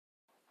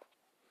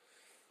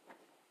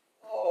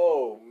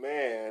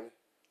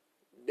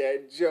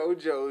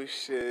JoJo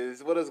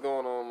shiz. What is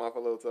going on, my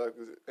fellow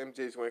talkers?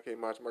 MJ's 1K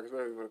March Marcus,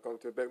 whatever you want to come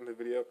to. Back in the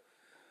video.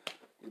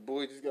 Your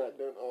boy just got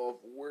done off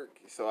work.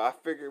 So I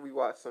figured we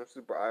watch some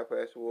Super Eye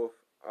Patch Wolf.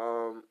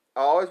 I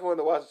always wanted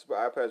to watch a Super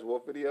Eye Patch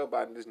Wolf video,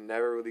 but I just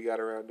never really got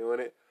around doing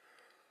it.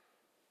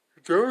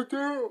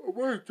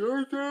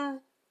 JoJo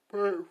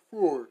Part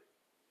 4.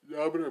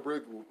 Anime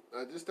Unbreakable.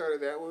 I just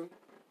started that one.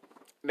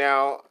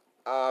 Now,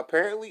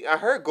 apparently, I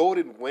heard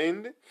Golden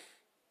Wind.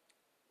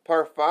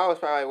 Part 5 was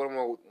probably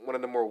one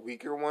of the more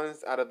weaker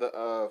ones out of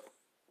the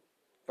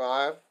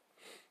 5.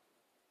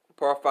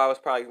 Part 5 was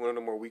probably one of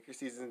the more weaker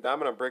seasons.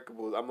 Diamond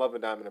Unbreakable, I'm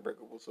loving Diamond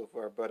Unbreakable so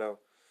far, but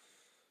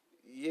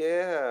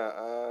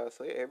yeah.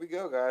 So yeah, here we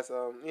go, guys.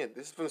 Yeah,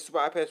 this is from the Super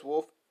Eye Patch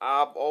Wolf.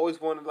 I've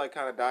always wanted to like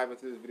kind of dive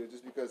into this video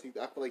just because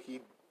I feel like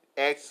he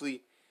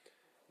actually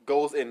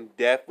goes in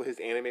depth with his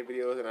anime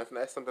videos, and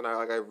that's something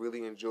I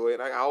really enjoy,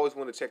 and I always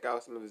want to check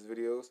out some of his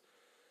videos.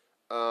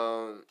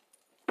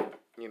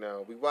 You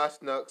know, we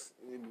watched Nux,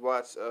 we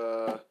watched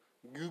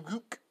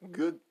Gook,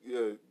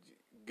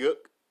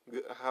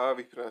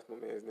 however you pronounce my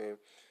man's name.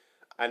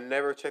 I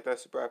never checked that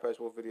Super Eye Patch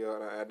Wolf video,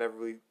 and I never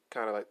really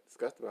kind of like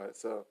discussed about it.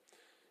 So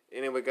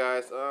anyway,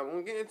 guys,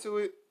 we'll get into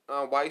it.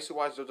 Why you should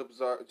watch JoJo's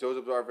Bizarre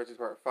Adventures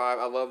Part 5.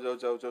 I love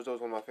JoJo. JoJo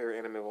is one of my favorite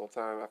anime of all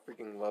time. I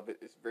freaking love it.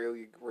 It's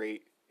really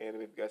great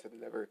anime. If you guys have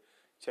never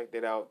checked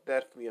it out,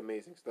 definitely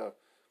amazing stuff.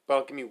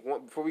 But give me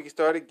one before we get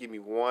started. Give me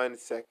 1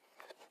 second.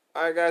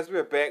 All right, guys,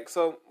 we're back.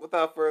 So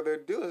without further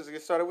ado, let's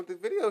get started with the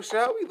video,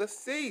 shall we? Let's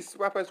see.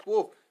 Super Eye Patch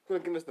Wolf is gonna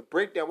give us the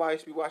breakdown why you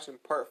should be watching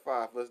Part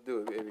 5. Let's do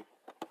it, baby.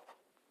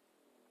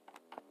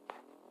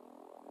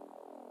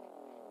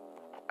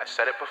 I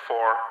said it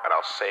before, and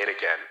I'll say it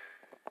again.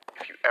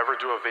 If you ever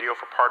do a video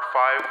for Part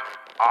 5,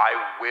 I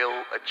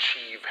will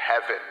achieve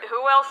heaven.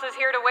 Who else is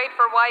here to wait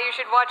for why you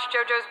should watch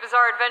JoJo's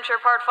Bizarre Adventure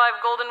Part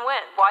 5 Golden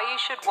Wind? Why you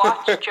should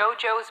watch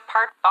JoJo's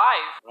Part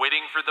 5?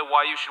 Waiting for the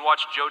why you should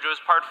watch JoJo's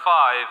Part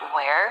 5.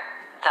 Where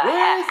the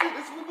heck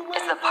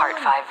is the Part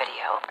 5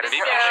 video? Maybe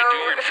you should do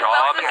your job Who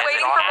else is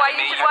waiting for why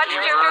you should watch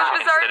JoJo's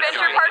Bizarre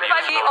Adventure Part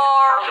 5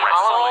 VR?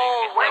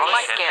 Oh, where's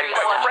my scary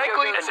one?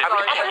 Frankly, if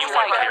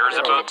anyone cares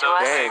about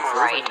those. Dang, so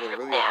this is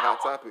really a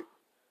hot topic.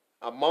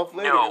 A month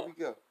later, here we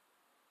go.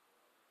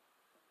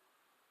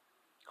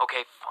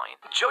 Okay, fine.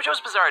 JoJo's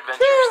Bizarre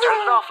Adventure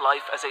started off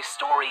life as a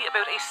story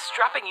about a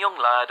strapping young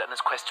lad and his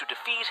quest to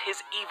defeat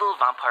his evil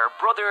vampire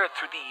brother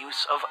through the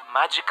use of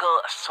magical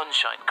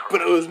sunshine curls.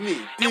 But it was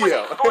me,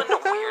 Dio. It was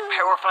a fun, weird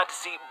power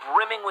fantasy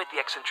brimming with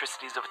the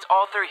eccentricities of its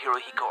author,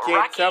 Hirohiko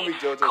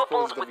Araki,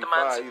 coupled with the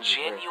man's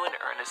genuine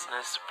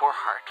earnestness for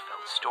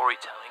heartfelt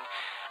storytelling.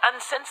 And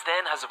since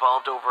then has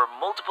evolved over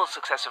multiple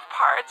successive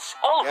parts,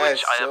 all of which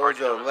I have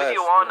already done a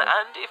video on,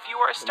 and if you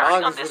are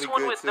starting on this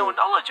one with no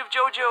knowledge of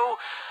JoJo,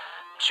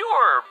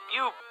 sure,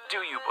 you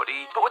do you,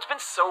 buddy. But what's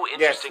been so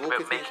interesting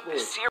about making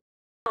this series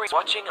is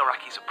watching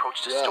Araki's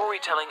approach to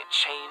storytelling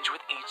change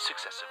with each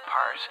successive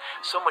part.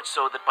 So much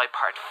so that by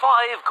Part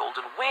 5,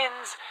 Golden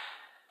Winds,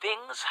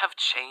 things have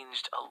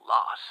changed a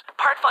lot.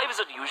 Part 5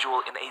 is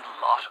unusual in a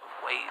lot of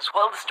ways.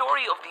 While the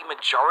story of the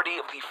majority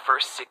of the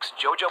first 6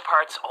 JoJo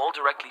parts all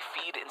directly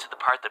feed into the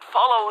part that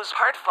follows,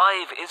 Part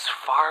 5 is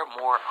far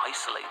more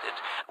isolated,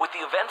 with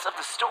the events of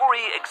the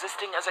story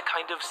existing as a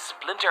kind of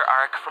splinter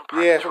arc from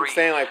Part 3. Yeah, I'm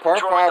saying, like, Part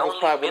 5 was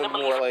probably a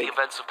little more, like, the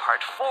events of Part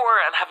 4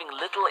 and having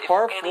little, if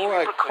any,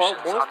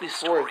 repercussions on the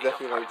story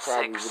of Part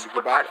 6.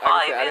 But Part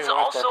 5 is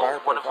also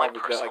one of my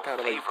personal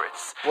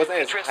favorites.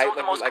 Featuring some of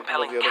the most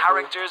compelling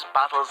characters,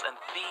 battles, and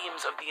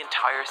themes of the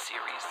entire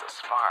series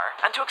thus far.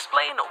 And to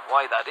explain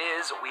why that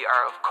is, we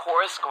are of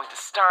course going to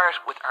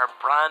start with our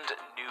brand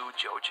new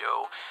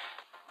JoJo,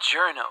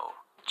 Giorno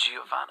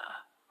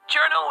Giovanna.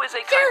 Giorno is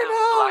a kind of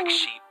black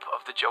sheep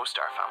of the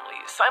Joestar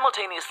family,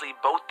 simultaneously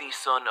both the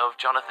son of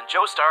Jonathan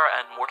Joestar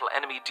and mortal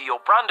enemy Dio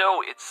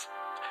Brando. It's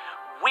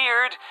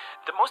weird.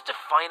 The most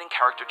defining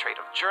character trait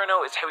of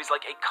Giorno is how he's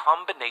like a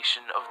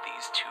combination of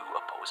these two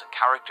opposing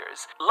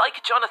characters.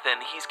 Like Jonathan,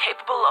 he's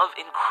capable of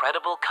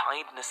incredible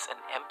kindness and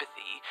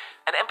empathy,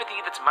 an empathy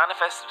that's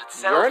manifested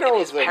itself in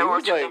his power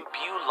to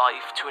imbue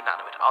life to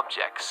inanimate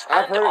objects.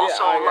 And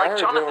also,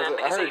 like Jonathan,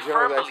 is a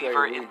firm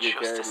believer in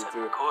justice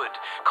and good,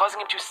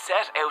 causing him to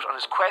set out on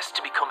his quest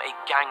to become a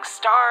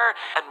gangstar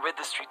and rid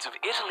the streets of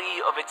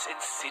Italy of its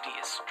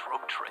insidious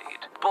drug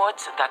trade.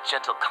 But that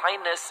gentle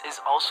kindness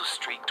is also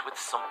streaked with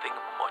something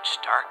much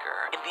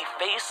darker. In the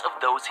face of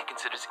those he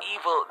considers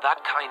evil,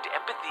 that kind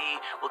empathy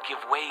will give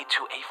way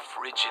to a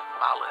frigid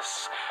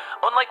malice.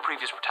 Unlike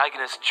previous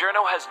protagonists,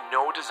 Giorno has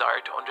no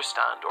desire to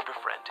understand or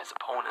befriend his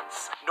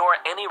opponents, nor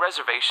any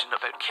reservation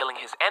about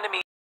killing his enemy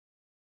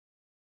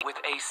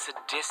with a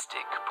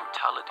sadistic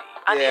brutality.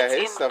 And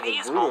it's in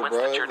these moments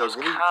that Giorno's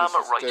calm,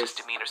 righteous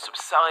demeanor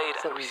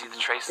subside, and we see the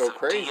traces of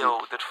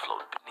Dio that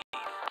float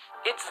beneath.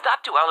 It's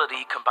that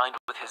duality combined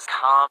with his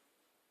calm.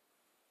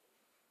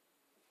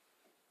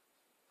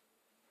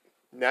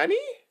 Nani?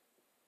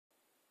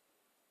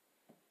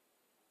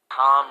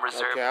 calm,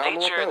 reserved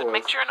nature that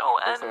make Journo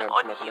First an time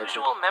I have to my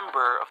unusual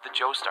member of the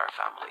Joestar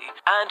family.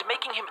 And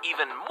making him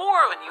even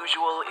more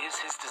unusual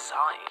is his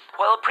design.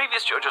 While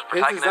previous JoJo's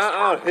protagonists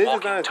were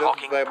walking,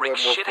 talking, brick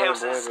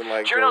shithouses,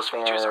 Journo's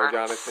features are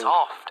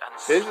soft and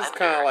slender. His is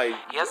kind of like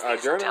he has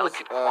these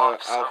delicate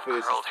coifs of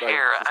curled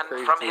hair,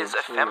 and from his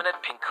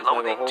effeminate pink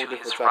clothing to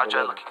his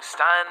fragile-looking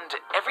stand,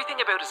 everything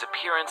about his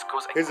appearance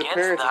goes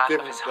against that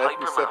of his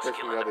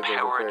hyper-masculine,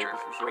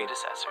 power-driven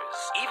predecessors.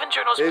 Even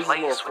Journo's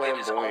place within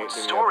his own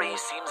story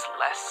seems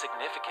less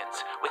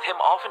significant, with him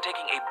often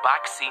taking a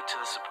backseat to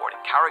the supporting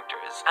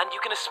characters, and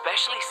you can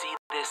especially see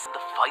this in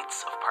the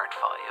fights of Part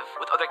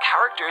 5, with other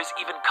characters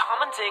even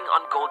commenting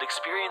on Gold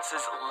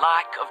Experience's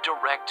lack of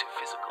direct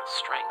physical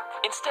strength.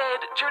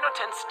 Instead, Journo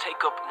tends to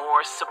take up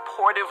more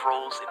supportive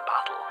roles in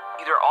battle,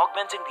 either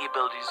augmenting the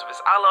abilities of his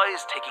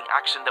allies, taking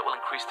action that will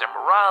increase their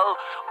morale,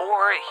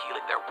 or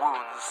healing their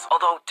wounds.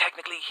 Although,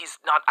 technically,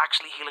 he's not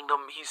actually healing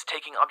them, he's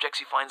taking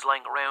objects he finds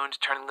lying around,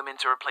 turning them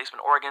into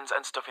replacement organs,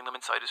 and stuffing them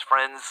inside his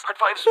friends. Part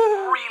 5's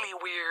really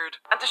weird.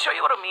 And to show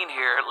you what I mean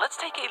here, let's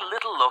take a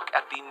little look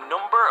at the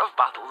number of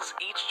battles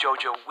each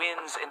JoJo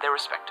wins in their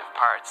respective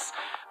parts.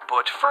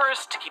 But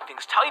first, to keep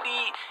things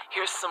tidy,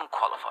 here's some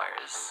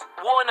qualifiers.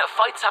 1.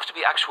 Fights have to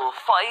be actual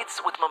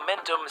fights with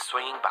momentum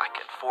swinging back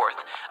and forth,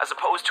 as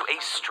opposed to a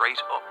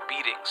straight-up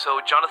beating, so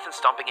Jonathan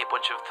stomping a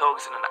bunch of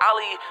thugs in an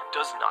alley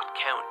does not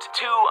count.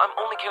 2. I'm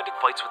only counting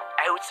fights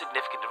without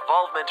significant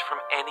involvement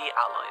from any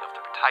ally of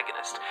the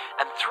protagonist.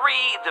 And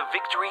 3. The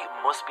victory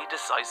must be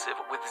decisive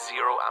with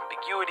zero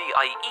ambiguity,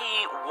 i.e.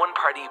 one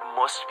party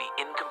must be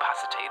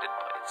incapacitated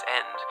by its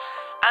end.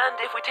 And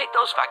if we take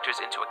those factors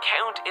into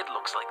account, it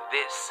looks like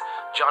this.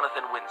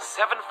 Jonathan wins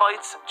 7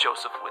 fights,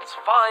 Joseph wins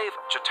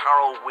 5,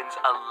 Jotaro wins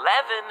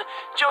 11,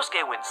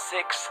 Josuke wins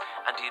 6,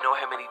 and do you know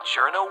how many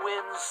Journo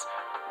wins?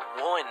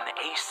 1.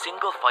 A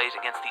single fight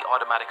against the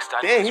automatic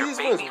standing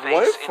user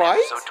Babyface in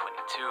episode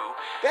 22.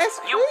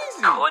 That's crazy. You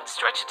could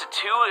stretch it to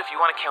 2 if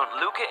you want to count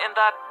Luca in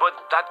that, but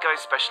that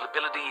guy's special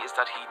ability is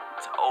that he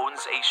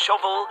owns a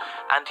shovel,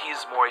 and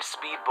he's more a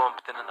speed bump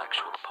than an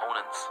actual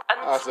opponent. And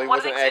so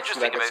what I think is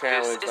interesting about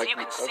this is you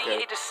can see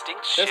a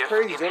distinct shift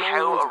in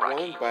how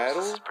Araki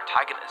uses his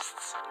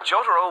protagonists.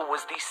 Jotaro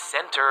was the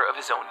center of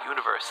his own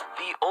universe,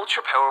 the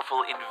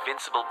ultra-powerful,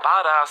 invincible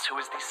badass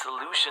who is the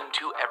solution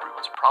to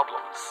everyone's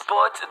problems.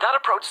 But that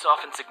approach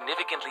softened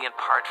significantly in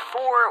Part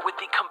 4 with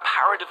the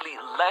comparatively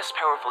less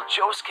powerful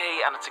Josuke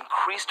and its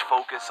increased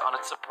focus on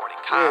its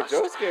supporting cast.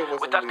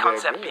 With that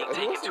concept being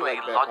taken to a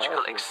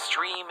logical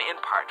extreme in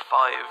Part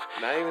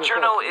 5.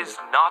 Journo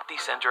is not the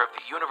center of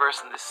the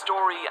universe in this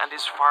story and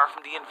is far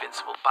from the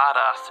invincible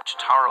badass that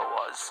Jotaro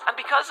was. And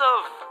because of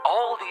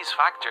all these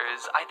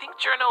factors, I think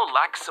Journo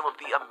lacks some of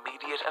the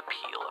immediate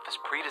appeal of his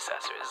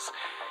predecessors.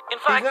 In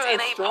fact, in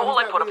a poll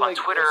I put up on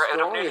Twitter, out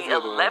of nearly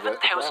 11,000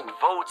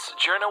 votes,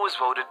 Journo was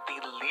voted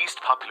the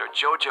least popular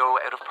JoJo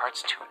out of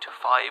parts 2 to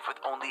 5, with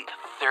only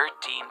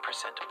 13%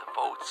 of the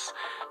votes.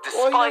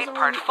 Despite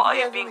Part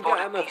 5 being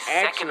voted the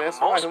second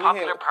most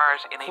popular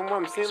part in a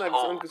previous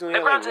poll. Now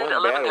granted,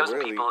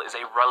 11,000 people is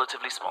a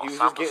relatively small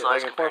sample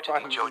size compared to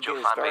the JoJo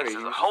fanbase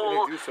as a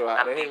whole,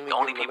 and the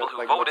only people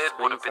who voted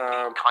would have been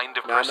the kind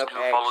of person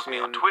who follows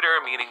me on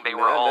Twitter, meaning they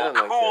were all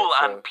cool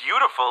and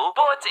beautiful,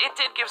 but it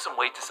did give some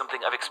weight to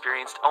something I've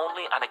experienced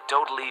only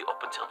anecdotally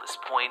up until this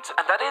point,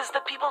 and that is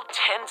that people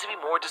tend to be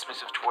more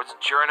dismissive towards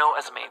Journo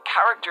as a main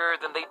character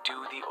than they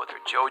do the other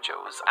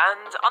JoJos,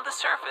 and on the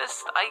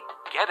surface, I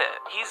get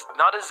it. He's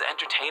not as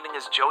entertaining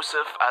as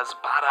Joseph, as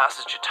badass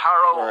as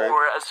Jotaro,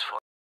 or as fun.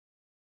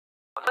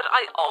 But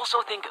I also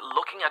think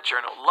looking at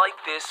Journo like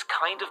this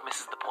kind of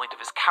misses the point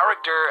of his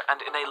character, and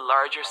in a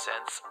larger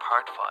sense,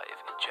 Part 5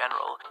 in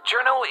general.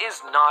 Journo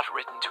is not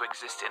written to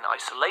exist in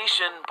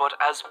isolation, but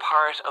as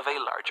part of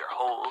a larger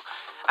whole.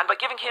 And by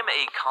giving him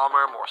a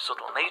calmer, more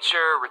subtle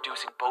nature,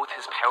 reducing both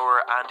his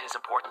power and his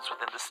importance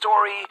within the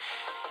story,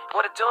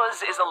 what it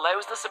does is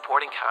allows the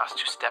supporting cast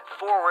to step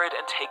forward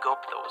and take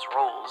up those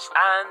roles.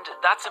 And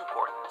that's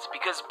important,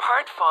 because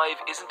Part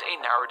 5 isn't a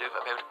narrative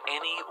about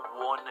any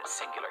one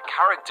singular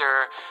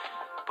character,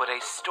 but a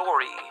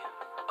story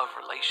of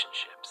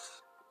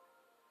relationships.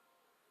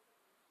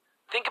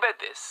 Think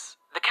about this.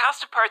 The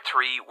cast of Part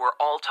 3 were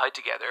all tied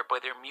together by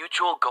their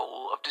mutual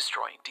goal of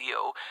destroying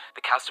Dio.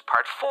 The cast of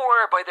Part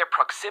 4 by their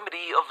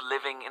proximity of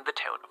living in the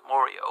town of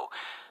Morio.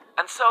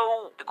 And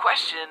so, the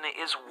question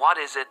is, what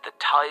is it that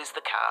ties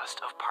the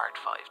cast of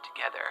Part 5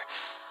 together?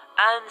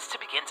 And to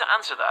begin to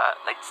answer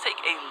that, let's take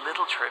a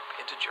little trip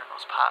into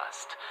Journo's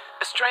past.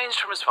 Estranged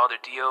from his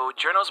father Dio,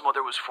 Journo's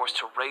mother was forced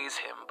to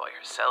raise him by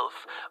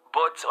herself,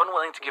 but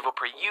unwilling to give up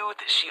her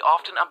youth, she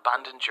often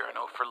abandoned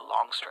Journo for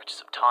long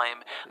stretches of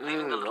time,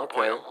 leaving the little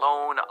boy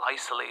alone,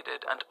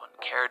 isolated, and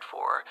uncared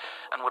for,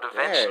 and would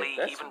eventually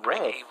even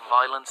bring a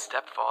violent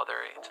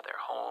stepfather into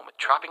their home,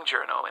 trapping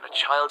Journo in a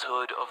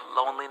childhood of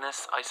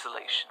loneliness,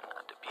 isolation,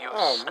 and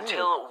abuse.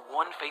 Until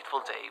one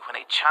fateful day when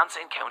a chance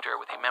encounter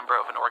with a member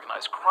of an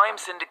organized crime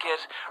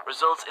syndicate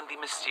results in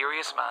the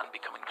mysterious man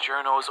becoming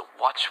Journo's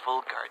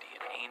watchful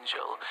guardian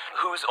angel,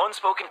 whose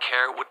unspoken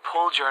care would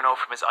pull Journo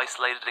from his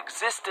isolated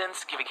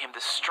existence, giving him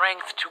the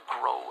strength to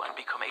grow and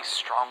become a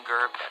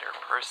stronger, better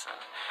person.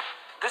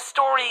 This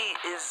story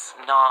is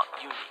not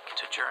unique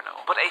to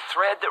Journo, but a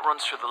thread that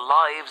runs through the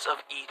lives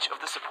of each of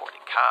the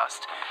supporting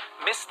cast.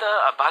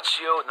 Mista,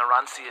 Abbacchio,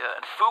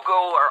 Narancia, and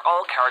Fugo are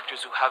all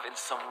characters who have in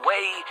some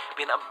way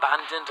been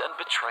abandoned and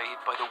betrayed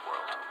by the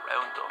world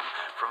around them.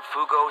 From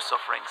Fugo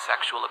suffering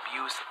sexual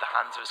abuse at the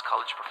hands of his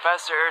college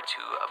professor,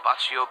 to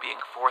Abbacchio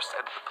being forced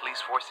out of the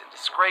police force in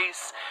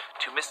disgrace,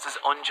 to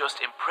Mista's unjust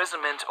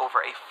imprisonment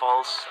over a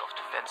false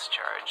self-defense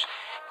charge.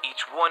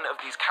 Each one of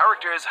these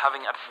characters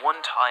having at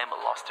one time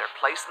lost their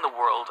place in the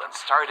world and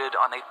started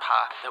on a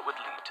path that would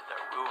lead to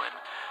their ruin.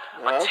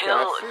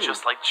 Until,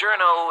 just like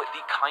Journo,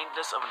 the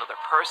kindness of another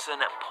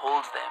person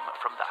pulled them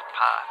from that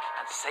path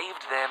and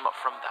saved them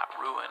from that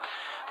ruin.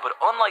 But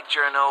unlike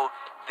Journo,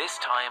 this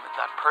time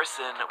that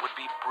person would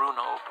be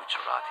Bruno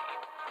Bucciarati.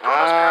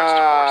 Bruno's parents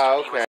divorced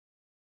when he was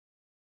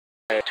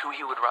who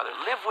he would rather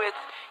live with.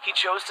 He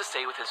chose to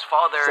stay with his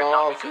father,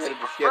 not because he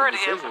preferred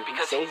him, but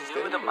because he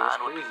knew the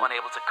man would be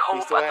unable to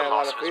cope at the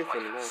loss of his wife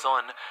and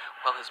son,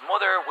 while his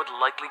mother would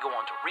likely go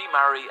on to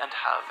remarry and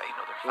have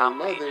another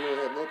family.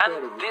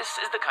 And this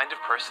is the kind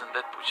of person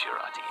that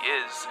Bucciarati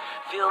is,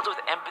 filled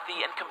with empathy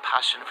and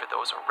compassion for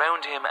those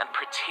around him, and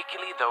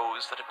particularly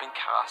those that have been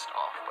cast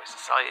off by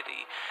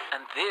society.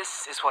 And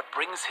this is what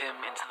brings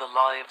him into the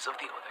lives of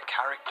the other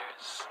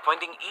characters,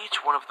 finding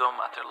each one of them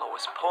at their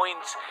lowest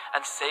point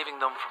and saving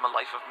them from a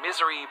life of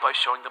misery by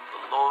showing them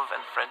the love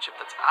and friendship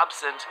that's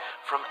absent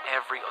from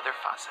every other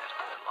facet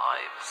of their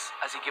lives,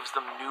 as he gives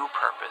them new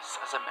purpose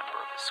as a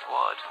member of the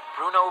squad.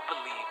 Bruno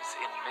believes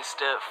in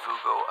Mista,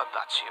 Fugo,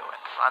 Abbacchio,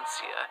 and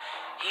Narancia.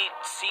 He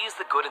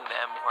sees the good in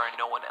them where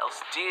no one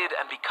else did,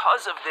 and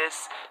because of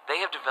this,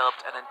 they have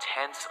developed an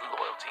intense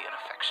loyalty and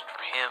affection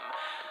for him.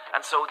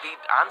 And so the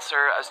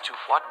answer as to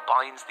what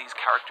binds these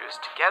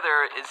characters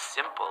together is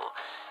simple.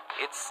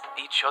 It's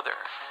each other.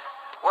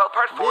 While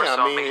part 4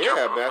 saw major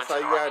improvements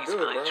in Arky's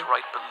ability to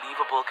write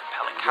believable,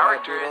 compelling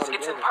characters,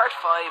 it's in part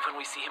 5 when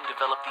we see him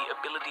develop the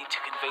ability to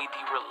convey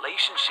the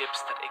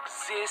relationships that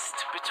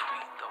exist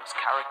between those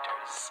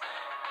characters.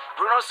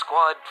 Bruno's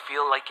squad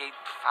feel like a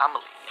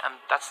family,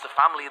 and that's the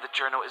family that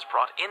Journo is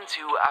brought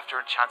into after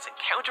a chance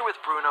encounter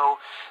with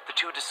Bruno. The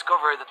two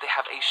discover that they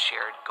have a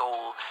shared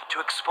goal: to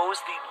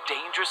expose the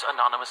dangerous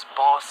anonymous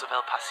boss of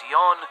El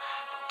Pasión,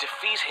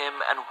 defeat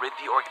him, and rid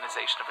the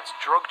organization of its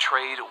drug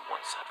trade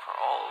once and for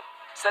all.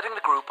 Setting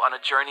the group on a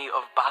journey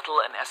of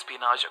battle and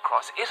espionage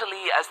across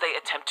Italy as they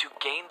attempt to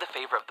gain the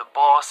favor of the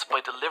boss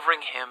by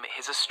delivering him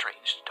his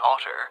estranged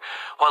daughter,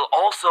 while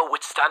also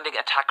withstanding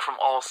attack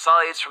from all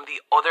sides from the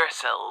other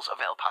cells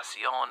of El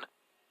Pasión.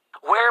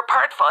 Where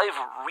part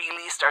 5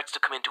 really starts to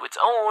come into its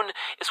own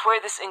is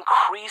where this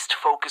increased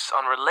focus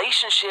on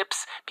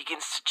relationships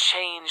begins to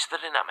change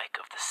the dynamic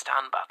of the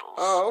stand battles.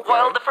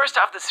 While the first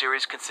half of the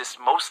series consists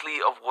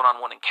mostly of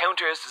one-on-one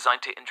encounters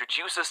designed to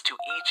introduce us to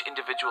each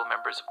individual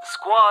members of the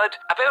squad,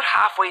 about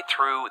halfway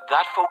through,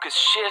 that focus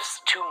shifts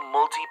to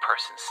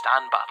multi-person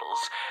stand battles.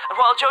 And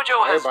while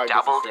JoJo has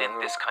dabbled in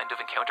this kind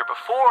of encounter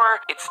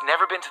before, it's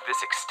never been to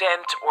this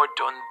extent or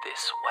done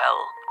this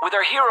well, with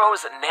our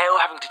heroes now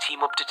having to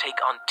team up to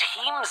take on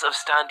teams of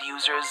stand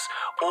users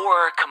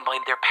or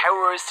combine their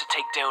powers to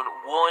take down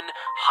one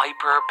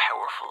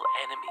hyper-powerful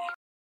enemy.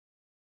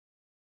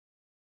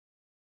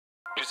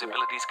 His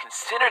abilities can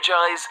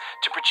synergize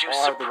to produce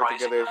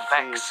surprising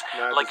effects,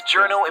 like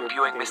Journo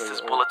imbuing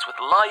Mista's bullets with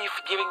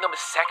life, giving them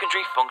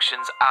secondary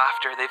functions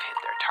after they've hit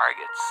their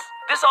targets.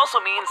 This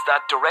also means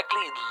that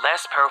directly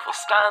less powerful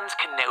stands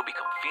can now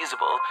become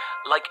feasible,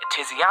 like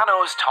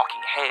Tiziano's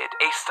talking head,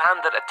 a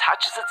stand that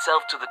attaches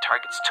itself to the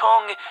target's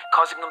tongue,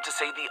 causing them to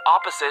say the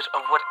opposite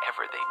of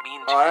whatever they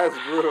mean to. That's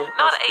brutal.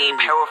 Not a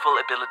powerful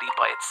ability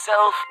by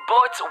itself,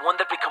 but one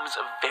that becomes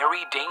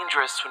very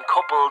dangerous when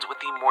coupled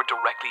with the more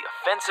directly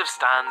offensive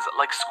stands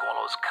like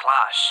Squallow's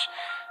Clash.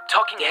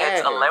 Talking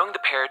heads allowing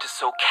the pair to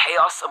sow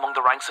chaos among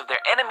the ranks of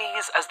their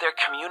enemies as their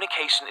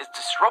communication is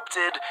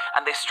disrupted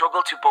and they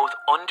struggle to both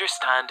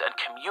understand and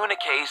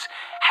communicate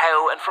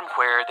how and from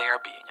where they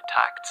are being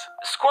attacked.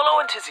 Squallow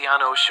and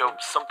Tiziano show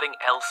something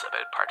else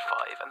about part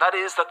 5, and that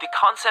is that the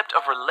concept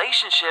of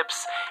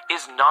relationships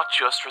is not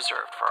just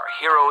reserved for our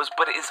heroes,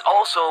 but it is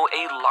also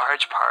a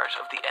large part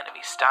of the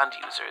enemy stand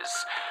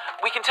users.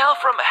 We can tell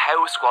from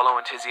how Squallow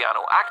and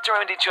Tiziano act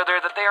around each other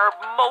that they are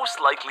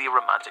most likely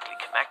romantically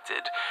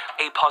connected.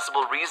 A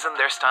possible reason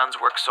their stands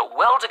work so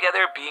well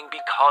together being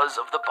because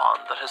of the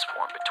bond that has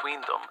formed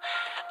between them.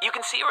 You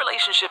can see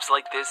relationships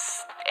like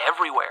this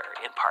everywhere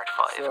in part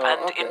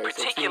 5, in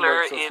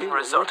particular in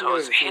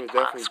Risotto's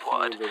Hitman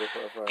squad.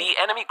 The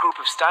enemy group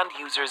of stand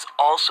users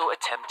also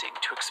attempting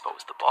to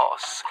expose the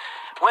boss.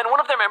 When one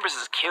of their members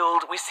is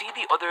killed, we see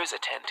the others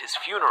attend his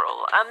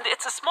funeral, and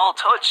it's a small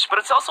touch, but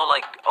it's also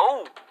like,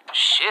 oh,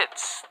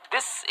 shit,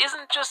 This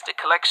isn't just a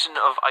collection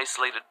of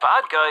isolated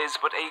bad guys,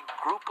 but a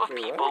group of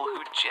people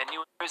who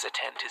genuinely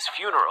attend his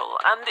funeral.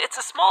 And it's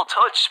a small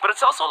touch, but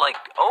it's also like,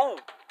 oh,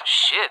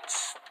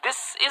 shit.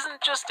 This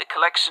isn't just a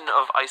collection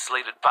of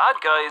isolated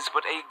bad guys,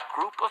 but a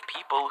group of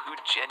people who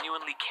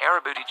genuinely care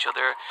about each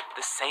other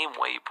the same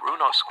way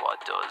Bruno Squad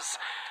does.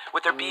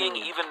 With there being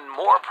even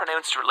more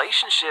pronounced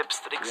relationships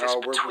that exist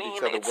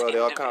between its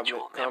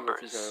individual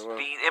members.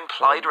 The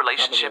implied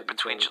relationship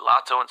between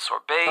Gelato and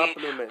Sorbet,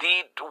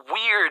 the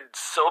weird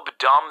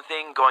sub-dom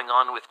thing going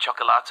on with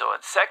Chocolato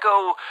and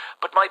Secco,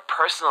 but my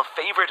personal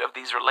favorite of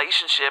these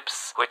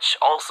relationships, which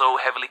also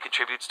heavily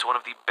contributes to one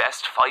of the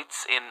best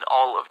fights in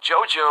all of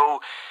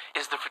JoJo,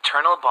 is the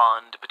fraternal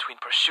bond between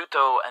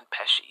Prosciutto and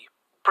Pesci.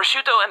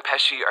 Prosciutto and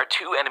Pesci are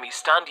two enemy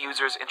stand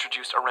users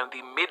introduced around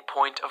the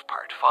midpoint of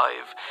Part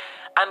 5,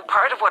 and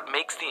part of what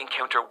makes the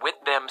encounter with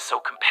them so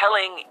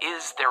compelling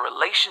is their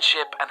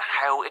relationship and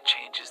how it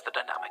changes the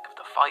dynamic of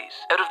the fight.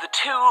 Out of the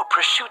two,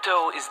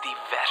 Prosciutto is the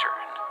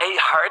veteran, a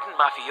hardened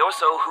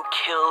mafioso who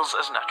kills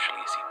as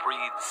naturally as he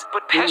breathes.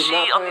 But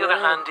Pesci, on the other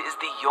hand, is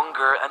the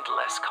younger and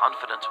less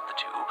confident of the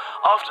two,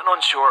 often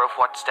unsure of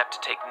what step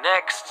to take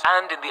next,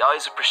 and in the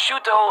eyes of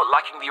Prosciutto,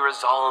 lacking the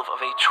resolve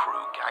of a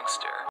true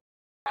gangster.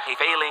 A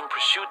failing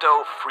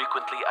Prosciutto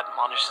frequently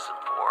admonishes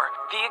him for.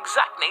 The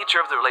exact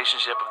nature of the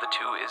relationship of the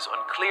two is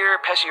unclear,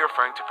 Pesci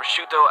referring to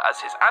Prosciutto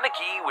as his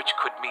Aniki, which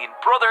could mean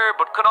brother,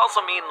 but could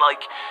also mean,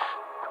 like,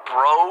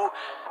 bro.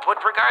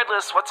 But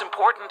regardless, what's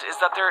important is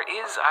that there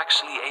is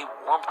actually a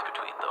warmth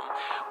between them.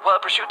 While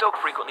Prosciutto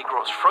frequently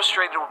grows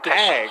frustrated with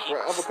Pesci, he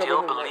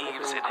still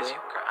believes in his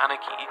younger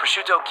Aniki.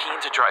 Prosciutto,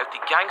 keen to drive the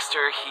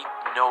gangster he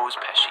knows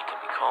Pesci can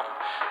become.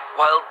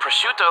 While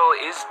Prosciutto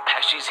is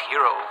Pesci's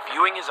hero,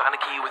 viewing his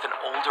Aniki with an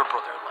older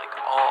brother like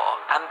awe,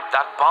 and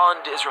that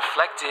bond is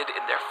reflected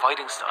in their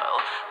fighting style.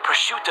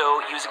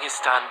 Prosciutto using his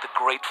stand The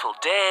Grateful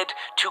Dead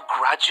to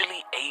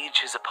gradually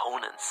age his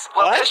opponents,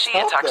 while Pesci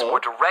attacks more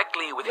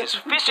directly with his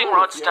fishing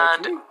rod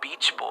stand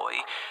Beach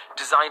Boy,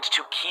 designed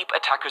to keep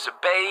attackers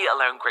at bay,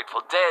 allowing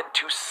Grateful Dead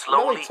to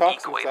slowly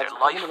eke away their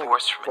life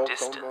force from a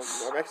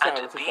distance.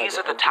 And these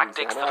are the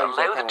tactics that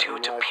allow the two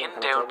to pin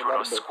down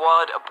Bruno's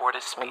squad aboard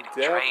a speeding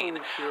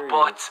train.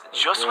 But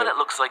just when it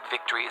looks like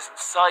victory is in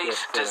sight,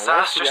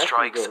 disaster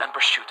strikes and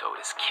Prosciutto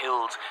is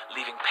killed,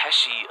 leaving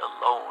Pesci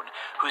alone,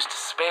 whose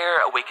despair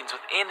awakens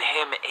within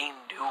him a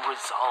new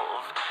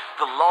resolve.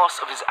 The loss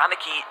of his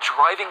Aniki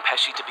driving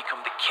Pesci to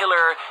become the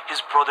killer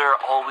his brother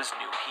always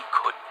knew he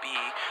could be,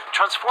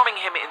 transforming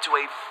him into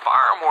a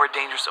far more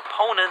dangerous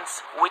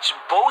opponent, which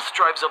both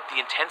drives up the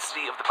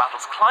intensity of the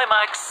battle's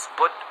climax,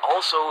 but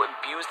also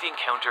imbues the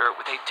encounter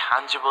with a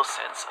tangible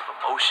sense of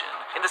emotion.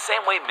 In the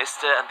same way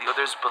Mista and the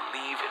others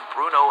believe in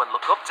Bruno and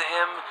look up to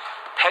him,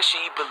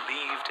 Pesci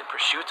believed in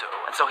Prosciutto,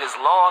 and so his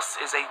loss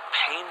is a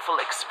painful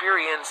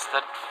experience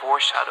that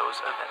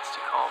foreshadows events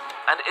to come.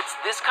 And it's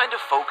this kind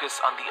of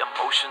focus on the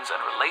emotions and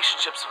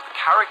relationships of the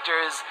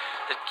characters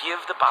that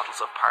give the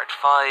battles of Part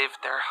 5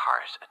 their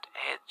heart and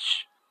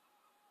edge.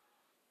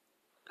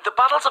 The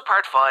battles of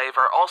Part 5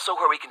 are also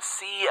where we can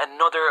see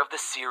another of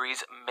the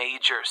series'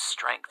 major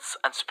strengths,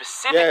 and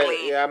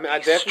specifically I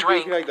the definitely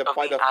strength feel like the of the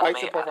fights in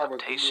anime Part 5 were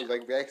adaptation.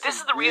 like This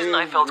is the reason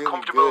I felt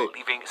comfortable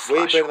leaving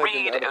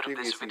 /read out of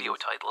this video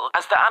title,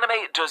 as the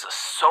anime does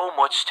so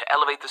much to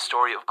elevate the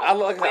story of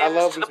Golden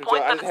Winds, to the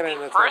point that it's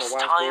the first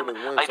time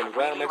I'd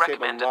really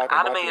recommend an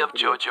anime of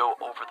JoJo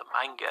over the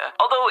manga.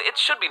 Although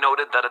it should be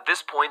noted that at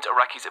this point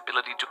Araki's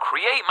ability to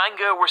create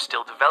manga were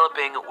still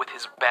developing, with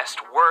his best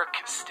work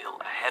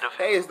still ahead of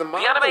him.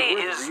 The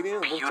anime is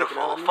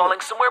beautiful,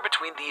 falling somewhere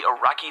between the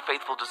Araki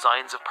faithful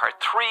designs of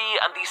Part 3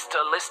 and the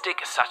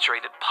stylistic,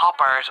 saturated pop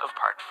art of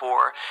Part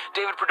 4.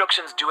 David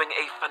Productions doing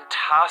a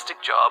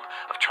fantastic job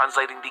of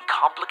translating the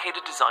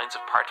complicated designs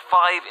of Part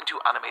 5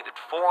 into animated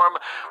form,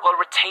 while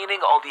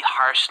retaining all the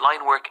harsh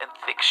line work and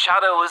thick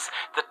shadows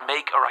that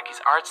make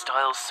Araki's art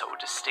style so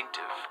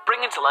distinctive.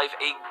 Bringing to life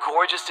a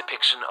gorgeous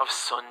depiction of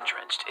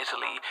sun-drenched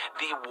Italy,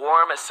 the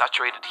warm,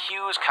 saturated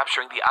hues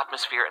capturing the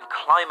atmosphere and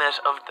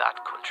climate of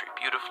that country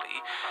beautifully.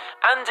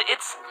 And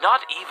it's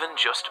not even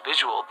just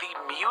visual, the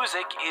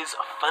music is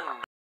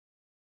phenomenal.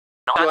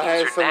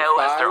 Users now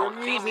has their own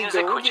theme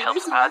music, which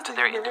helps add to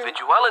their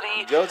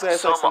individuality,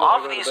 some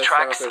of these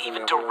tracks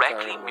even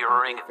directly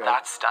mirroring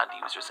that stand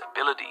user's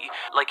ability,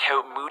 like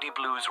how Moody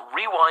Blues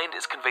Rewind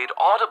is conveyed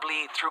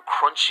audibly through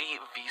crunchy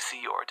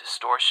VCR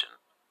distortion.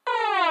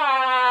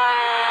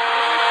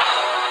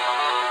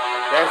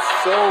 That's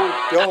so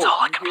dope. That's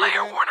all I can play,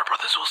 or Warner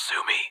Brothers will sue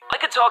me. I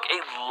could talk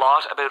a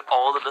lot about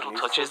all the little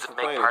touches that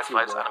make Part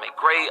 5's anime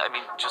great. I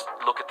mean, just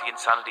look at the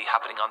insanity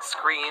happening on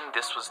screen.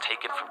 This was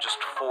taken from just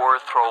 4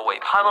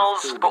 throwaway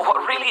panels. But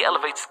what really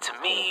elevates it to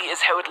me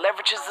is how it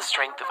leverages the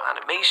strength of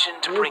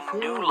animation to bring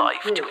new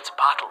life to its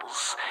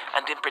battles,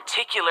 and in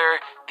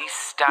particular, the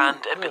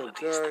stand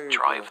abilities that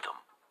drive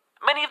them.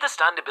 Many of the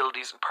stand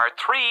abilities in Part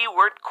 3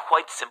 were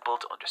quite simple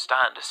to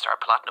understand. Star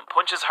Platinum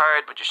punches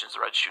hard, Magician's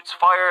Red shoots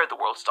fire, The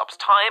World Stops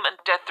Time, and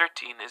Death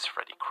 13 is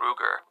Freddy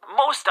Krueger.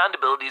 Most stand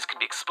abilities can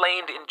be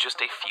explained in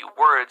just a few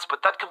words, but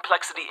that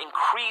complexity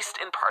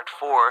increased in Part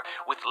 4,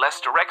 with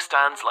less direct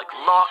stands like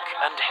Lock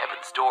and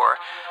Heaven's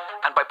Door.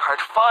 And by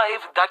Part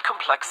 5, that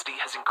complexity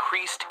has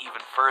increased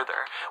even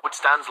further, with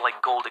stands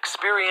like Gold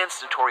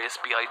Experience, Notorious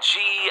B.I.G.,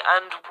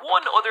 and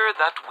one other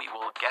that we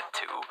will get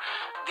to.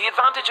 The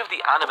advantage of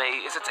the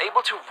anime is it's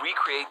able to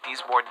recreate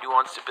these more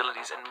nuanced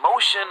abilities in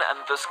motion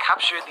and thus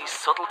capture these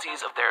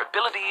subtleties of their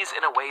abilities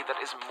in a way that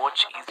is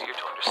much easier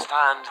to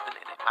understand than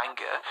in a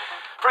manga.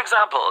 For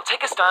example,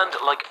 take a stand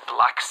like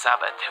Black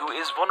Sabbath, who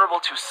is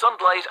vulnerable to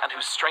sunlight and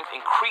whose strength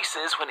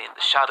increases when in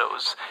the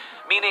shadows,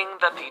 meaning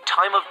that the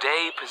time of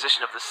day,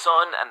 position of the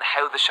sun, and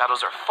how the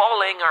shadows are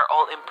falling are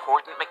all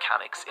important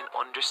mechanics in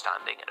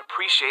understanding and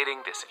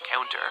appreciating this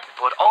encounter,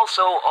 but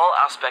also all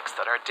aspects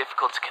that are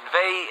difficult to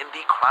convey in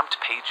the cramped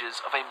pages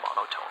of a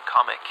monotone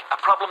comic. A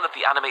problem that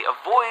the anime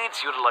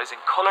avoids,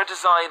 utilizing color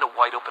design,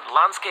 wide open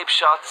landscape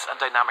shots, and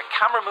dynamic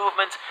camera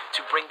movement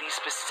to bring the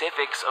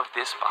specifics of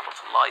this battle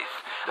to life.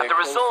 And the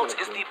result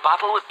is the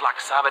battle with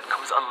Black Sabbath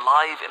comes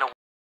alive in a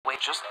way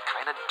it just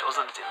kinda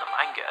doesn't in the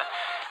manga.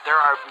 There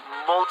are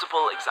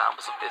multiple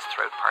examples of this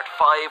throughout Part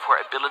 5, where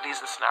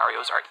abilities and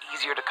scenarios are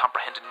easier to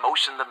comprehend in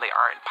motion than they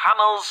are in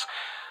panels,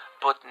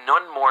 but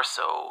none more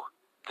so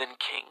than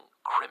King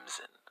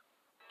Crimson.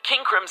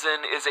 King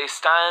Crimson is a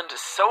stand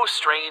so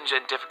strange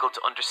and difficult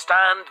to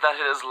understand that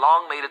it has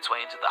long made its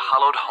way into the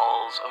hallowed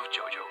halls of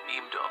JoJo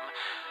memedom.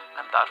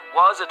 And that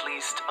was at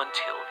least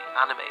until the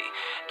anime.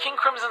 King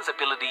Crimson's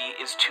ability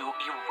is to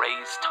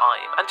erase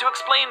time, and to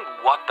explain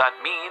what that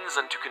means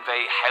and to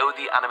convey how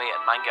the anime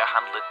and manga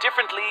handle it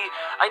differently,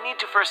 I need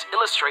to first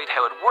illustrate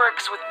how it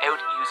works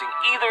without using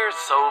either,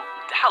 so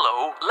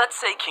hello.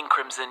 Let's say King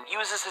Crimson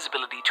uses his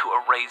ability to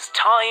erase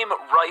time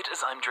right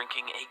as I'm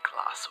drinking a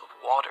glass of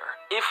water.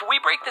 If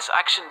we break this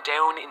action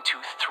down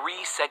into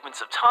 3 segments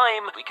of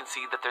time, we can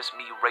see that there's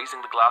me raising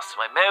the glass to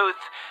my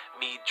mouth,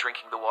 me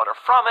drinking the water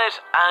from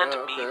it, and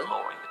me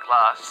lowering the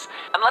glass.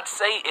 And let's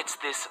say it's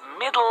this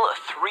middle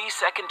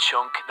 3-second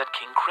chunk that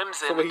King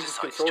Crimson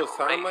decides to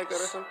erase. Like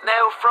that or something?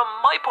 Now, from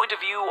my point of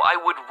view, I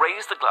would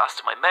raise the glass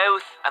to my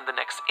mouth, and the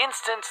next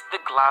instant, the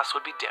glass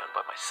would be down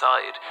by my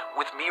side,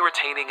 with me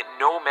retaining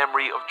no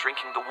memory of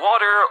drinking the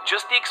water,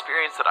 just the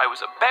experience that I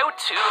was about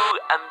to,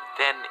 and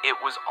then it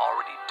was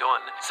already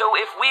done. So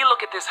if we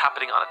look at this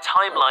happening on a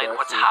timeline,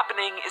 what's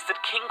happening is that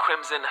King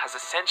Crimson has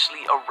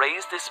essentially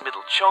erased this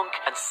middle chunk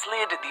and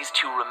slid these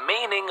 2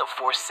 remaining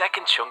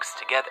 4-second chunks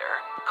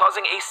together,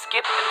 causing a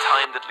skip in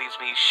time that leaves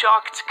me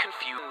shocked,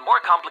 confused.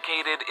 More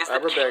complicated is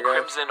that King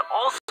Crimson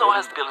also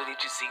has the ability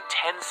to see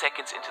 10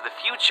 seconds into the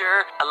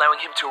future, allowing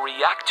him to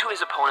react to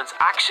his opponent's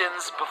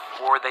actions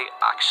before they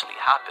actually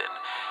happen.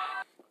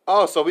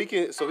 Oh, so we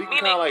can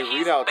kind of like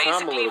read out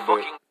time a little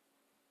bit.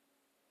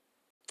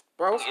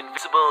 Bro,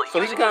 invisible, so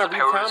he can kind of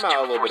read time out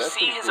a little bit. That's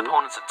foresee his cool.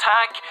 opponent's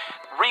attack,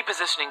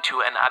 repositioning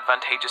to an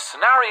advantageous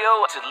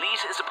scenario,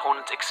 delete his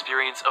opponent's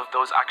experience of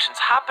those actions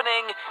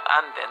happening,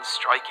 and then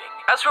striking.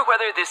 As for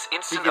whether this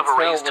instant of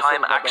erased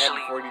time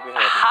actually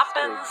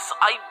happens,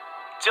 I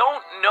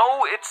don't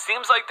know. It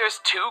seems like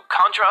there's 2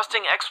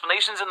 contrasting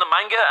explanations in the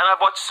manga, and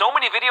I've watched so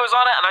many videos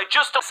on it, and I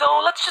just don't.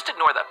 So let's just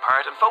ignore that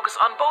part and focus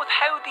on both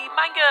how the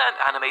manga and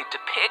anime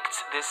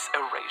depict this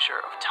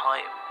erasure of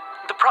time.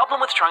 The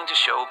problem with trying to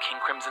show King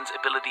Crimson's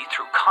ability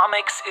through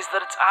comics is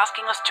that it's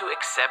asking us to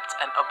accept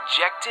an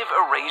objective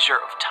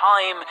erasure of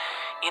time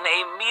in a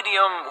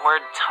medium where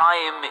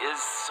time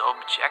is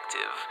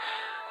subjective.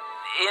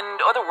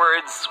 In other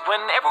words,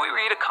 whenever we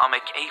read a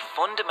comic, a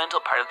fundamental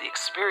part of the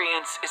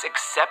experience is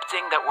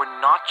accepting that we're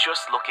not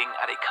just looking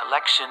at a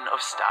collection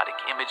of static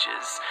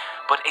images,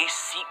 but a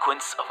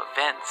sequence of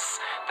events.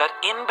 That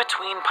in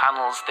between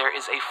panels there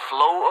is a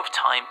flow of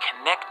time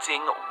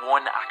connecting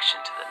one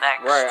action to the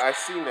next. Right, I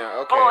see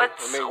now. Okay. But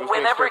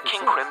whenever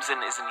King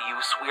Crimson is in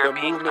use, we are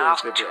being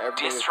asked to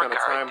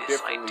disregard this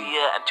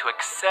idea and to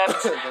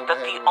accept that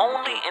the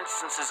only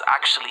instances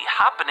actually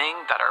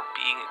happening that are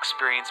being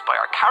experienced by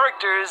our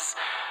characters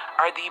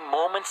are the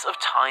moments of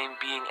time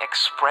being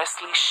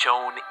expressly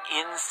shown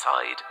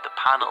inside the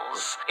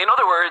panels. In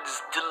other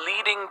words,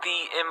 deleting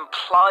the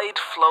implied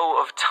flow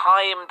of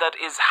time that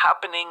is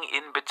happening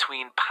in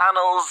between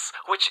panels,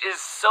 which is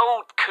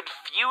so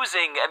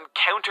confusing and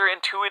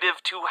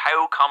counterintuitive to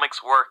how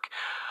comics work,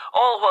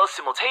 all while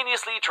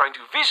simultaneously trying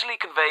to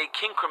visually convey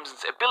King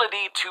Crimson's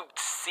ability to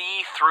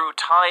see through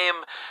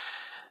time.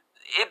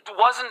 It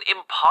wasn't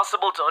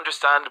impossible to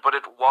understand, but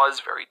it was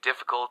very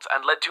difficult,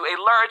 and led to a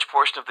large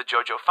portion of the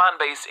JoJo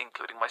fanbase,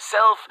 including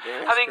myself,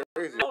 having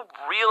no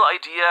real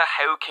idea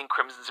how King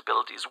Crimson's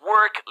abilities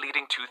work,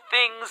 leading to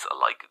things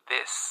like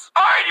this.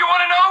 Alright, you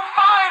wanna know?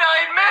 Fine, I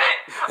admit it!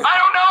 I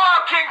don't know how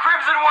King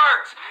Crimson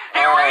works!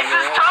 He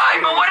erases time,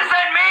 but what does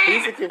that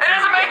mean? It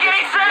doesn't make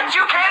any sense!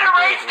 You can't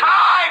erase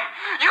time!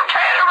 You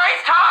can't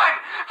erase time!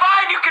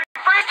 Fine, you can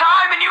freeze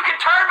time and you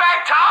can turn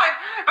back time,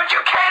 but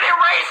you can't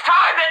erase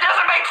time! That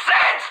doesn't make sense!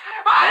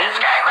 Why is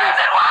King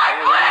Crimson? Why?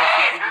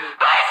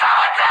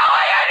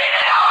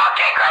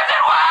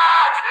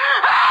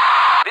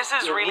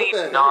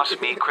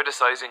 not me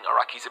criticizing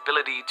Araki's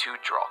ability to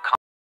draw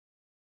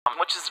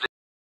much as it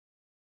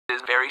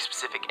is a very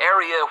specific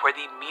area where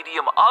the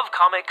medium of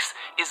comics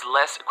is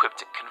less equipped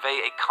to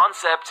convey a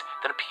concept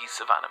than a piece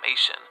of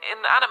animation.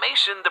 In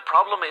animation, the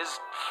problem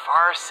is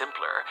far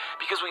simpler,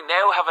 because we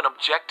now have an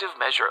objective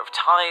measure of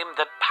time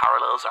that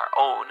parallels our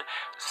own.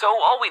 So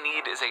all we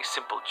need is a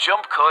simple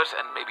jump cut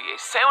and maybe a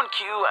sound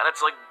cue, and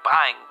it's like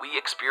bang, we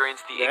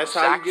experience the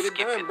exact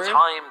skip in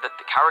time that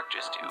the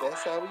characters do,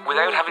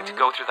 without having to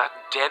go through that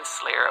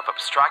dense layer of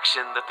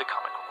abstraction that the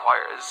comic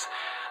requires.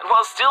 And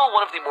while still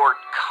one of the more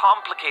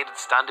complicated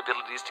stand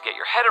abilities to get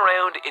your head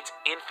around, it's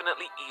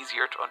infinitely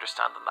easier to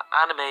understand in the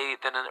anime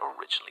than it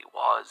originally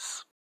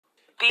was.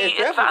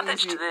 The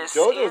advantage to this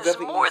is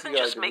more than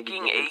just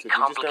making a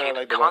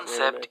complicated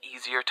concept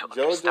easier to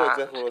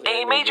understand.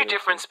 A major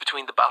difference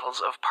between the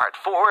battles of Part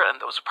 4 and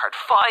those of Part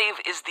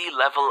 5 is the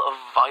level of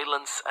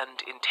violence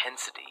and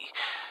intensity.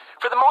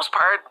 For the most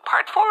part,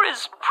 Part 4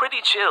 is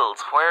pretty chilled,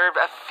 where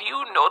a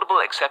few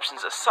notable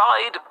exceptions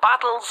aside,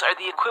 battles are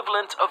the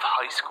equivalent of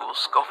high school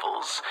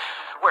scuffles,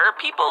 where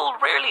people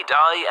rarely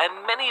die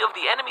and many of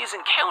the enemies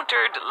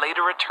encountered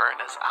later return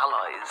as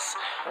allies.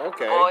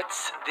 Okay. But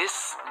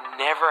this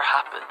never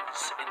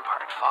happens in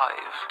Part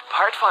 5.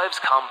 Part 5's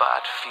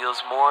combat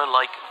feels more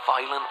like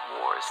violent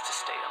wars to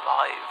stay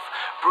alive,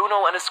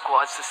 Bruno and his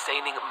squad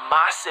sustaining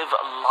massive,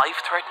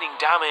 life-threatening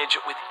damage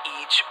with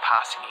each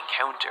passing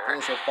encounter.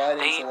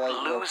 They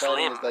lose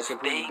limbs,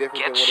 they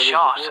get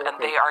shot, and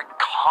they are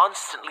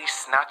constantly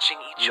snatching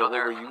each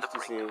other from the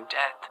brink of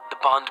death. The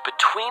bond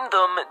between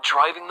them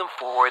driving them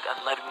forward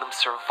and letting them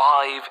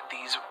survive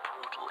these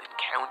brutal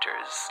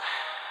encounters.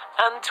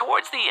 And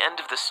towards the end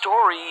of the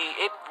story,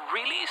 it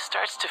really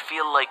starts to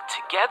feel like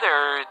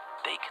together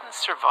they can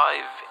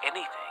survive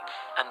anything.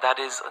 And that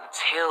is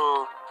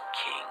until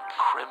King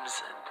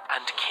Crimson.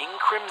 And King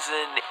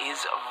Crimson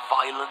is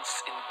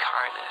violence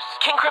incarnate.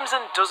 King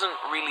Crimson doesn't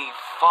really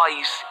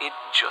fight, it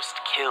just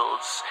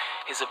kills.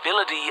 His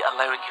ability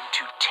allowing him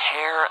to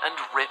tear and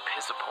rip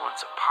his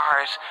opponents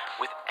apart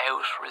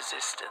without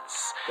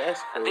resistance.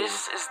 And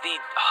this is the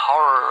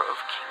horror of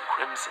King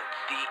Crimson,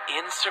 the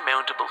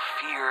insurmountable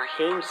fear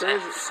he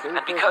presents. And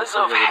because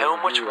of how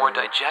much more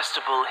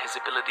digestible his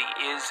ability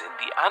is in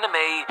the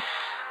anime,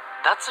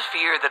 that's a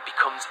fear that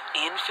becomes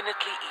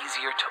infinitely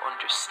easier to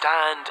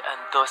understand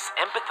and thus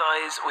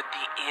empathize with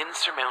the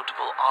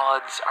insurmountable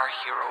odds our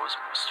heroes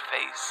must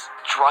face,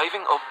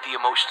 driving up the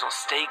emotional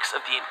stakes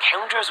of the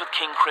encounters with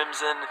King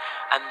Crimson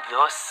and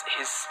thus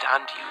his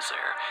stand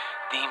user,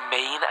 the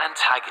main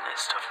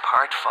antagonist of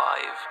Part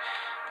 5,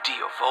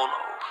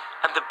 Diavolo.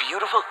 And the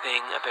beautiful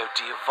thing about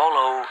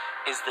Diavolo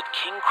is that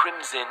King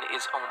Crimson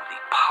is only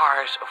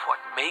part of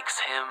what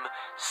makes him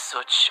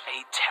such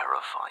a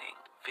terrifying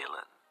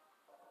villain.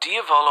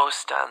 Diavolo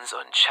stands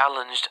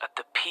unchallenged at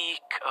the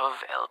peak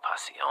of El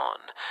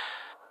Pasión,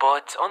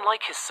 but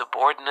unlike his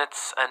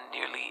subordinates and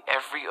nearly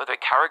every other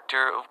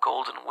character of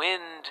Golden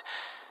Wind,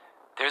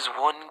 there's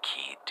one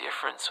key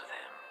difference with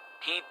him.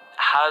 He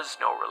has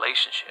no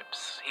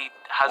relationships, he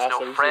has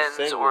no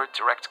friends or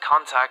direct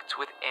contact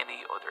with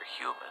any other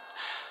human.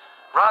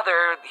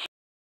 Rather,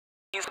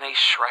 he's in a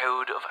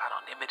shroud of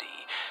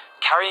anonymity,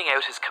 carrying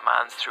out his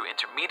commands through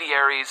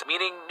intermediaries,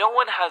 meaning no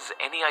one has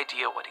any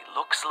idea what he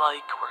looks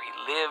like, where he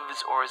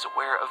lives, or is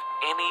aware of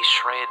any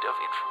shred of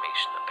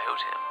information about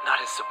him.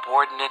 Not his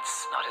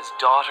subordinates, not his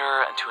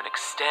daughter, and to an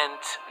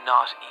extent,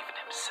 not even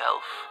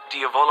himself.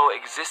 Diavolo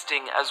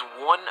existing as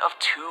one of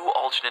two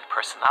alternate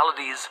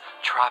personalities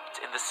trapped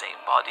in the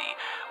same body,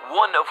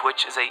 one of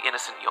which is an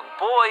innocent young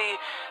boy,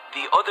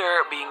 the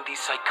other being the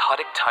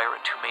psychotic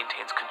tyrant who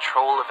maintains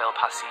control of El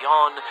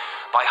Pasión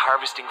by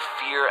harvesting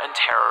fear and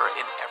terror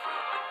in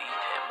everyone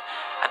beneath him,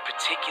 and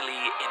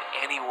particularly in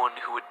anyone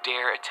who would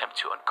dare attempt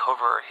to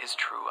uncover his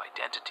true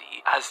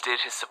identity, as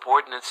did his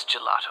subordinates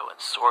Gelato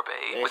and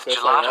Sorbet, with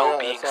Gelato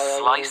being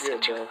sliced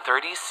into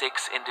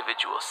 36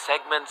 individual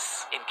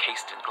segments,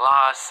 encased in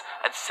glass,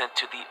 and sent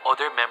to the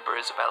other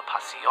members of El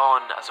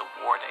Pasión as a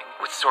warning,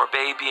 with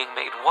Sorbet being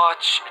made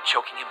watch,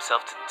 choking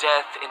himself to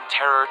death in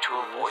terror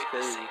to avoid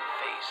the same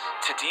fate.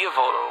 To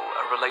Diavolo,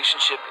 a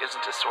relationship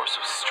isn't a source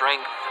of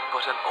strength,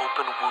 but an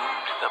open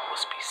wound that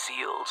must be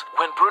sealed.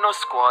 When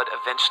Bruno's squad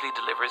eventually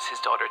delivers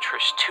his daughter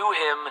Trish to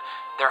him,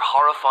 they're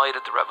horrified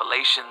at the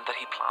revelation that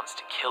he plans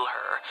to kill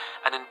her,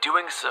 and in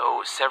doing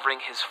so,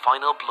 severing his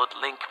final blood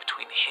link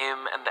between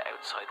him and the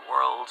outside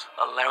world,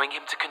 allowing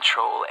him to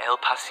control El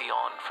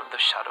Pasión from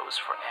the shadows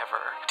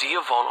forever.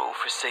 Diavolo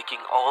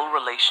forsaking all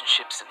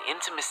relationships and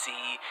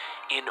intimacy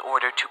in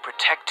order to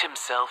protect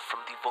himself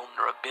from the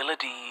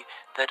vulnerability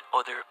that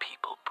other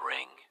people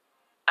bring.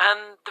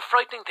 And the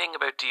frightening thing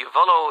about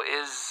Diavolo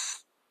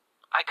is,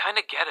 I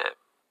kinda get it.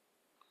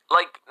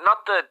 Like,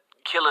 not the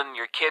killing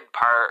your kid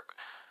part,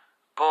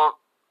 but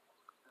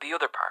the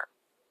other part.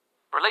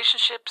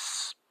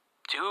 Relationships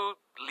do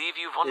leave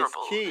you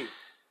vulnerable. It's key.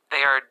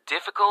 They are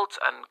difficult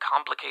and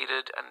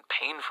complicated and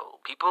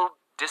painful. People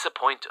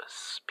disappoint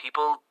us.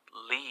 People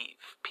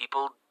leave.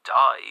 People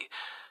die.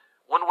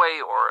 One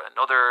way or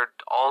another,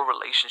 all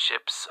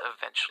relationships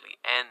eventually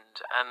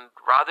end, and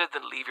rather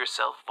than leave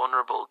yourself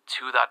vulnerable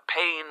to that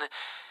pain,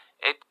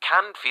 it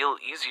can feel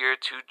easier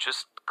to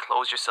just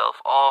close yourself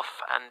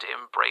off and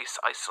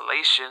embrace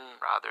isolation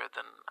rather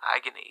than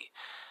agony.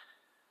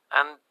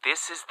 And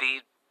this is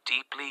the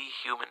deeply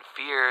human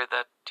fear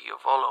that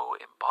Diavolo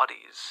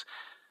embodies,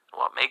 and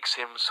what makes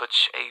him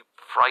such a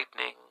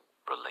frightening,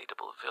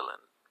 relatable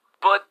villain.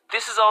 But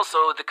this is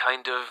also the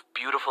kind of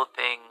beautiful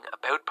thing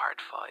about Part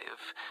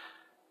 5.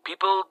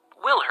 People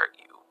will hurt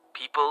you.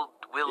 People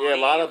will leave.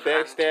 A lot of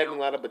backstabbing, a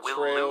lot of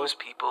betrayal. Will lose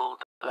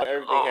people that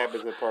everything love.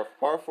 Happens in Part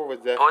 4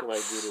 was definitely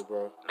like brutal,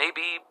 bro.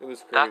 Maybe it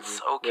was crazy. That's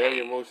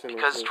okay,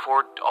 because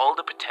for all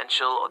the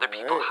potential other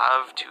people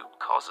have to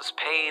cause us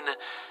pain,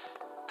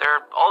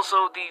 they're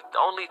also the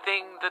only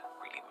thing that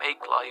really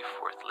make life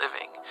worth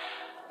living.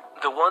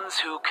 The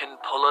ones who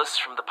can pull us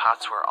from the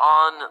paths we're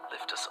on,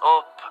 lift us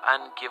up,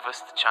 and give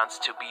us the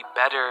chance to be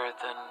better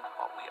than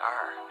what we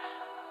are.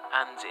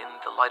 And in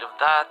the light of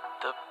that,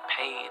 the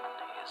pain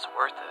is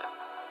worth it.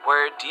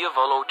 Where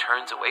Diavolo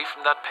turns away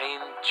from that pain,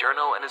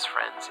 Journo and his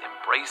friends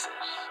embrace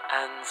it,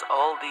 and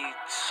all the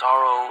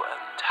sorrow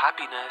and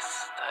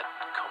happiness that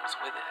comes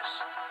with it.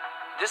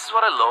 This is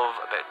what I love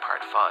about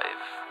Part 5.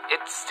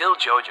 It's still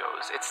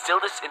JoJo's. It's still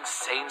this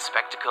insane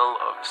spectacle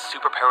of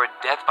superpowered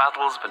death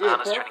battles,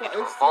 bananas turning into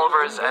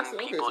revolvers, and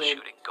people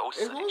shooting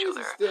ghosts at each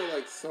other.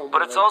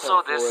 But it's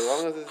also this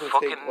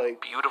fucking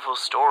beautiful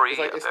story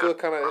about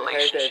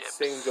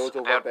relationships,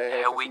 about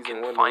how we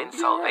can find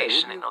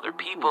salvation in other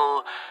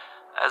people,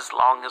 as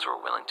long as we're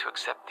willing to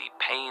accept the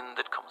pain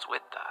that comes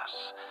with that.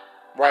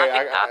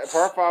 Right,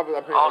 Part 5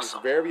 is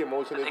very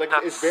emotional.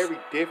 It's very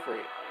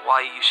different.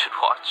 Why you should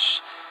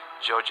watch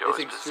JoJo's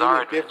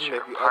Bizarre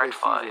Adventure Part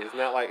 5. It's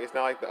not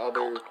like the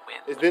other.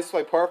 Is this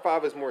like Part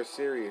 5 is more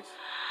serious?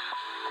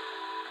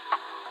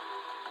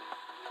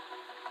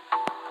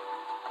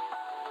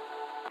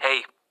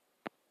 Hey,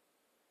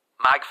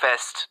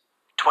 MagFest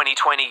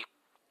 2020.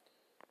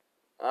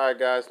 Alright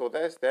guys, well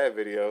that's that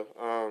video.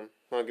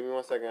 Give me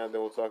 1 second and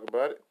then we'll talk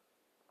about it.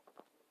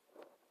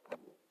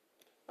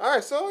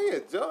 Alright, so yeah,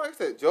 like I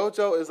said,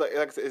 JoJo is like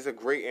I said, it's a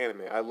great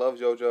anime. I love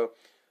JoJo.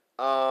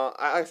 Like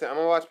I said, I'm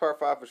gonna watch Part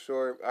 5 for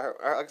sure.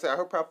 Like I said, I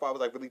heard Part 5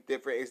 was like really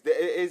different. It's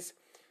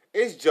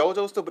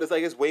JoJo still, but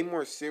it's way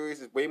more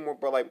serious. It's way more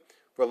about like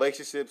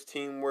relationships,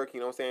 teamwork. You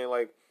know what I'm saying?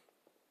 Like,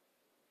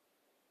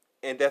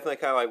 and definitely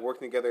kind of like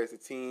working together as a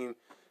team,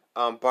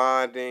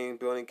 bonding,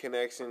 building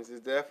connections.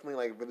 It's definitely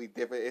like really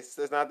different. It's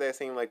not that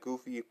same like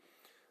goofy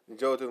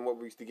JoJo and what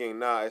we used to get.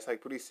 Nah, it's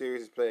like pretty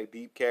serious. It's like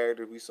deep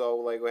characters. We saw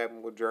like what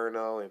happened with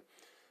Journo, and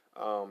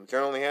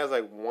Journo only has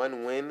like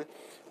one win.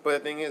 But the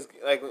thing is,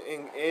 like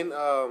in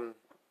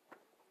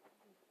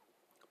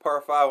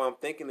Part 5, what I'm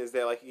thinking is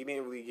that like he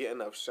didn't really get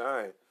enough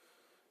shine.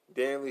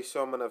 Didn't really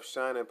show him enough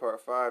shine in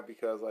Part 5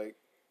 because like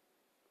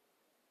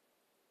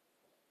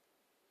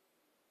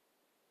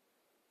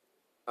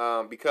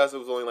because it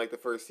was only like the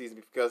first season,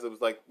 because it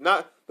was like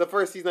not the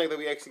first season like that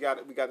we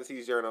got to see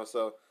Journo.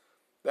 So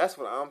that's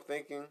what I'm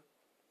thinking.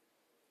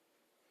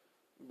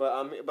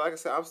 But like I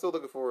said, I'm still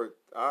looking forward.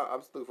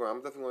 I'm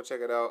definitely gonna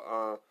check it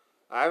out.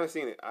 I haven't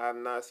seen it. I have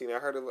not seen it. I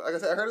heard it. Like I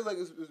said, I heard it like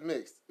it was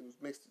mixed. It was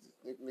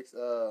mixed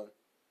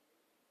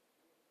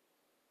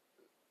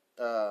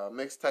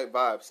type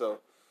vibe. So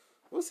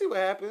we'll see what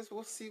happens.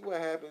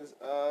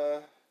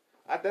 I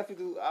definitely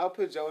do. I'll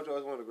put JoJo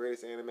as one of the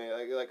greatest anime.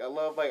 I feel like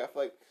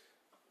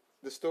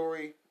the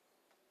story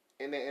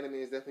in the anime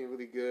is definitely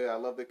really good. I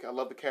love the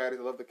characters.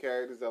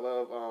 I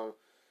love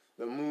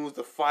the moves,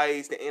 the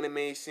fights, the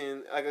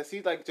animation. Like I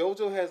see, like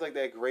JoJo has like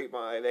that great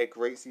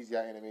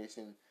CGI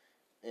animation.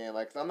 And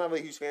like I'm not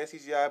really a huge fan of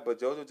CGI, but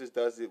JoJo just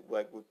does it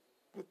like with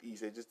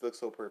ease. It just looks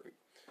so perfect.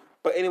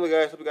 But anyway,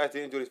 guys, hope you guys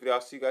did enjoy this video.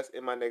 I'll see you guys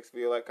in my next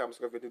video. Like, comment,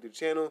 subscribe if you're new to the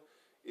channel.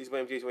 It's my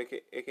name, Jason,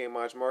 aka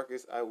Maj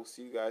Marcus. I will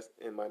see you guys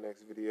in my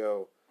next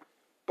video.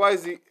 Bye,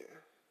 Z.